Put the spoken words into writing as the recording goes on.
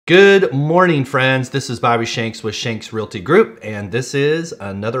Good morning, friends. This is Bobby Shanks with Shanks Realty Group, and this is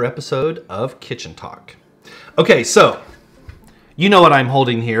another episode of Kitchen Talk. Okay, so you know what I'm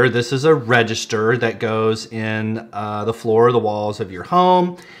holding here. This is a register that goes in the floor or the walls of your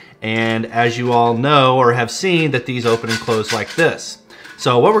home, and as you all know or have seen, that these open and close like this.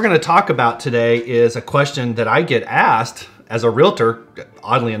 So what we're going to talk about today is a question that I get asked as a realtor,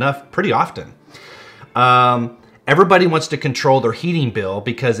 oddly enough, pretty often. Everybody wants to control their heating bill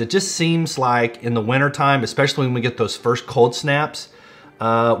because it just seems like in the wintertime, especially when we get those first cold snaps,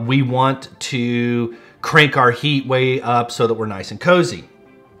 we want to crank our heat way up so that we're nice and cozy.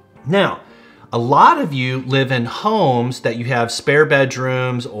 Now, a lot of you live in homes that you have spare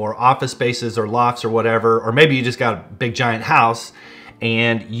bedrooms or office spaces or lofts or whatever, or maybe you just got a big giant house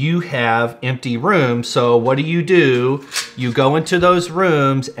and you have empty rooms. So what do? You go into those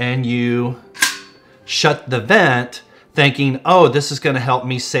rooms and you shut the vent thinking, oh, this is going to help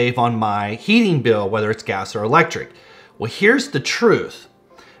me save on my heating bill, whether it's gas or electric. Well, here's the truth.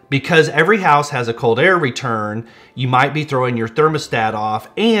 Because every house has a cold air return, you might be throwing your thermostat off,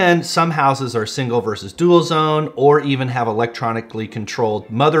 and some houses are single versus dual zone or even have electronically controlled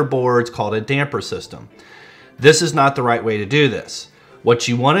motherboards called a damper system. This is not the right way to do this. What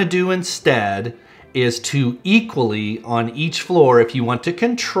you want to do instead is to equally on each floor, if you want to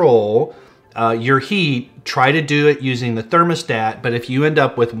control your heat, try to do it using the thermostat. But if you end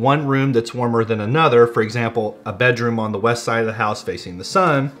up with one room that's warmer than another, for example, a bedroom on the west side of the house facing the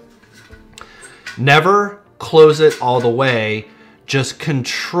sun, never close it all the way. Just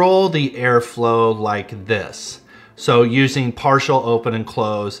control the airflow like this. So using partial open and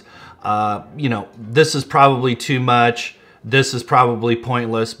close, this is probably too much. This is probably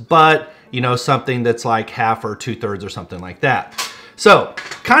pointless, but something that's like half or 2/3 or something like that. So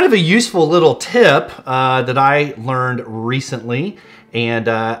kind of a useful little tip that I learned recently, and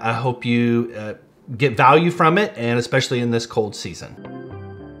I hope you get value from it, and especially in this cold season.